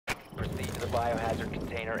biohazard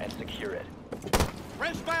container and secure it.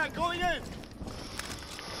 Fresh fire going in!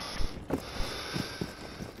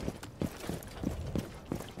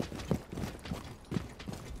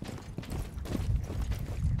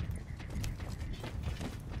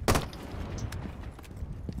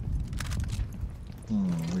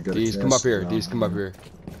 These come up here. These come up here.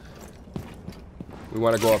 We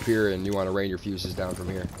want to go up here, and you want to rain your fuses down from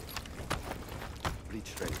here.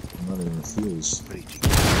 I'm not even fused.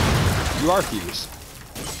 You are fused.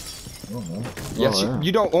 I don't know. Yes,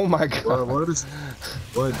 you don't. Oh my god. What does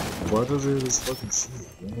it this fucking shit?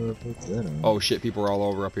 When did I put that on? Oh shit, people are all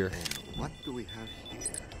over up here. What do we have here?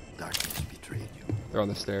 Darkness betrayed you. They're on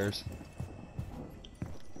the stairs.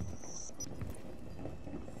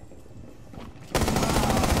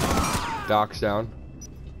 Doc's down.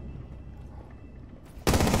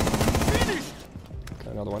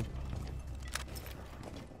 Okay, another one.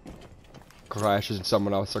 Crashes and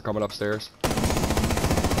someone else are coming upstairs.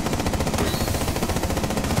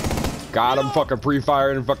 Got him, fucking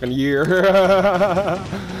pre-fire in a fucking year.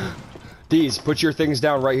 D's, put your things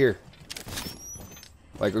down right here.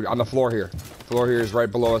 Like on the floor here. The floor here is right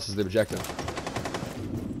below us is the objective.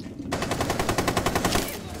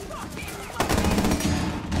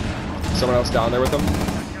 Someone else down there with them?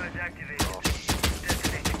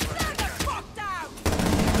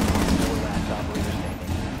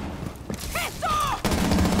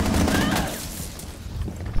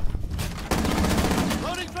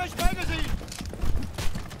 Loading fresh magazine!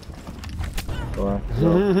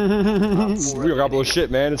 We got a couple of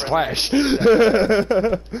shit, man. It's Clash.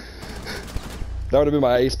 That would have been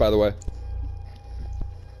my ace, by the way.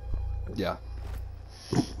 Yeah.